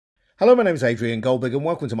Hello, my name is Adrian Goldberg and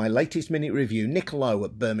welcome to my latest minute review. Nick Lowe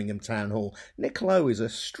at Birmingham Town Hall. Nick Lowe is a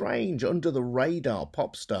strange, under-the-radar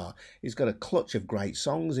pop star. He's got a clutch of great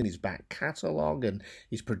songs in his back catalogue, and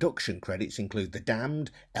his production credits include The Damned,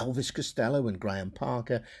 Elvis Costello and Graham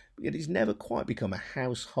Parker, yet he's never quite become a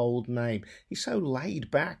household name. He's so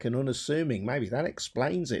laid back and unassuming, maybe that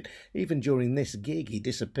explains it. Even during this gig, he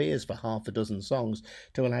disappears for half a dozen songs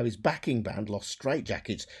to allow his backing band,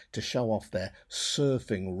 Straitjackets, to show off their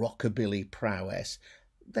surfing rockabilly prowess.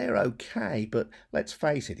 They're okay, but let's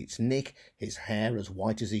face it, it's Nick, his hair as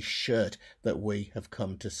white as his shirt, that we have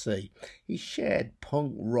come to see. He shared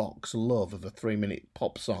punk rock's love of a 3-minute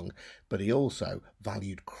pop song, but he also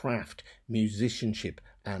valued craft, musicianship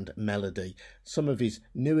and melody. Some of his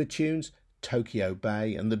newer tunes, Tokyo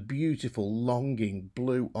Bay and the beautiful Longing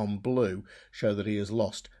Blue on Blue, show that he has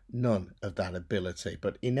lost none of that ability.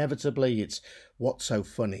 But inevitably, it's what's so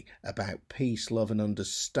funny about peace, love and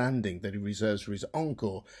understanding that he reserves for his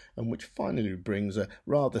encore, and which finally brings a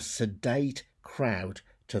rather sedate crowd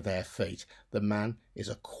to their feet. The man is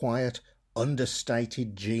a quiet,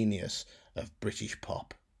 understated genius of British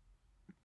pop.